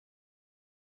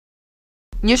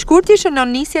Një shkurti shënon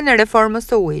nisjen e reformës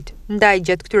së ujit. Ndaj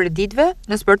gjatë këtyre ditëve,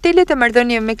 në sportelet e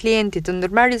marrëdhënieve me klientit të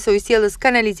ndërmarrjes së ujësiellës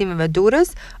kanalizimeve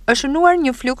Durrës, është shënuar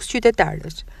një fluks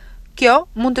qytetarësh. Kjo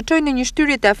mund të çojë në një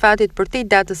shtyrje të afatit përtej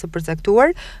datës së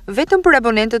përcaktuar, vetëm për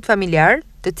abonentët familjar,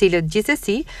 të cilët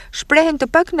gjithsesi shprehen të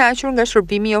pakënaqur nga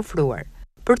shërbimi i ofruar.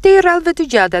 Përtej rradhëve të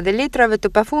gjata dhe letrave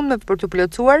të pafundme për të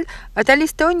plotësuar, ata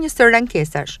listojnë një sër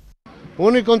ankesash.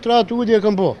 Unë kontratë ujit e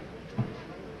kam bë.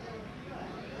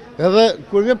 Edhe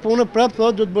kur vjen punë prapë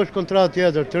thotë do të bësh kontratë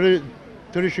tjetër,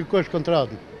 të rishikosh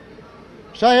kontratën.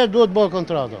 Sa herë duhet bëj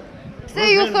kontrata? Pse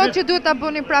ju thotë që duhet ta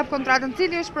bëni prapë kontratën?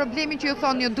 Cili është problemi që ju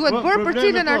thonë ju duhet bërë për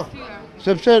cilën arsye?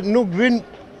 Sepse nuk vin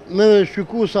me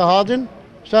shiku sahatin,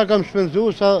 sa kam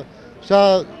shpenzuar, sa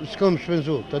s'kam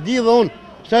shpenzuar. Ta di dhe unë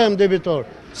sa jam debitor.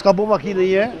 S'ka bo makinë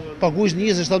një, paguajsh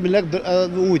 27.000 lekë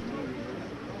ujit.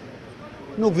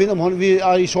 Nuk vinë,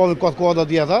 a i shohin kodë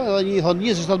djeta, edhe një thonë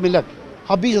 27.000 lekë.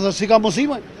 Habisë dhe si ka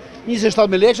mësime,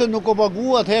 27.000 lekë, nuk ko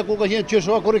pagu, atëherë ku ka qenë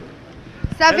qëshua korik.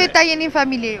 Sa veta jeni në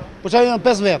familje ju? Po qa jenë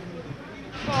 5 vetë.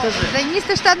 Dhe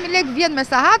 27.000 lekë vjen me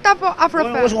sahat apo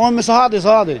afrofer? Onë me sahati,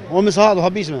 onë me sahati,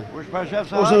 habisme.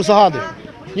 Ose me sahati.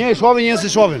 Një i shovin, një si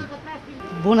shovin.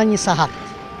 Buna një sahat.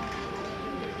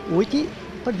 Ujti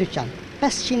për dyqan,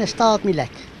 570.000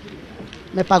 lekë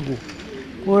me pagu.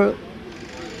 Kur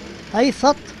a i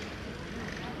thot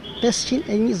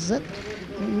 520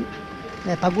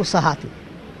 me pagu sahatin.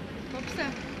 Po pse?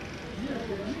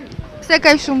 Pse ka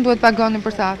shumë duhet pagoni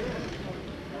për sahat?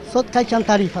 Thot ka që janë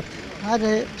tarifat.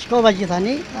 Hajde shkova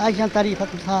gjithani, a që janë tarifat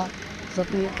më tha.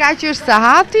 Ka që është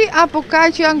sahati apo ka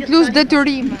që janë plus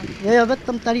detyrime? Jo,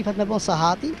 vetëm tarifat me bon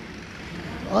sahati,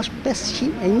 është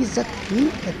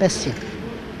 520.500.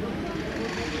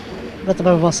 Vetëm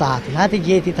me bon sahatin, hajde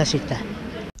gjeti të shikte.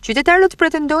 Qytetarët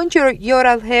pretendojnë që jo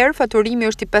rradhëherë faturimi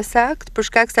është i pasakt për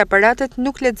shkak se aparatet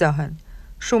nuk lexohen.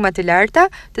 Shuma të larta,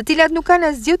 të cilat nuk kanë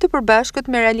asgjë të përbashkët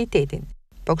me realitetin.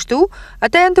 Po kështu,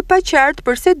 ata janë të paqartë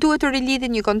përse duhet të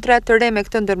rilidhin një kontratë të re me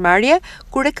këtë ndërmarrje,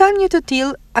 kur e kanë një të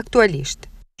tillë aktualisht.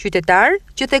 Qytetarë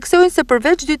që theksojnë se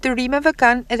përveç detyrimeve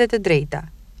kanë edhe të drejta.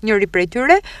 Njëri prej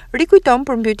tyre rikujton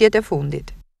përmbytjet e fundit.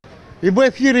 I bëj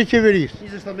thirrje qeverisë.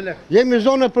 27.000 lekë. Jemi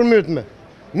zona e përmbytme.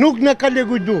 Nuk na ka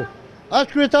legujdu. As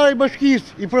kryetari i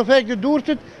bashkisë, i prefektit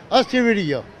Durrësit, as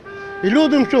qeveria. I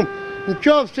lutem shumë, në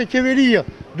qoftë se qeveria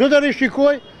do të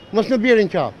rishikoj, mos në bjerin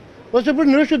qafë. Ose për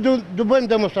ndryshe do bëjmë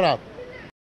demonstrat.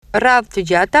 Rradhë të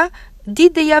gjata,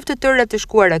 ditë dhe javë të tëra të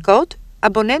shkuara kot,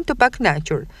 abonent të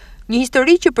pakënaqur. Një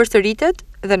histori që përsëritet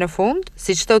dhe në fund,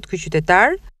 siç thotë ky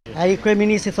qytetar, ai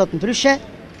kryeministri thotë ndryshe,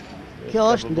 kjo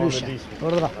është ndryshe.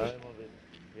 Urdhra.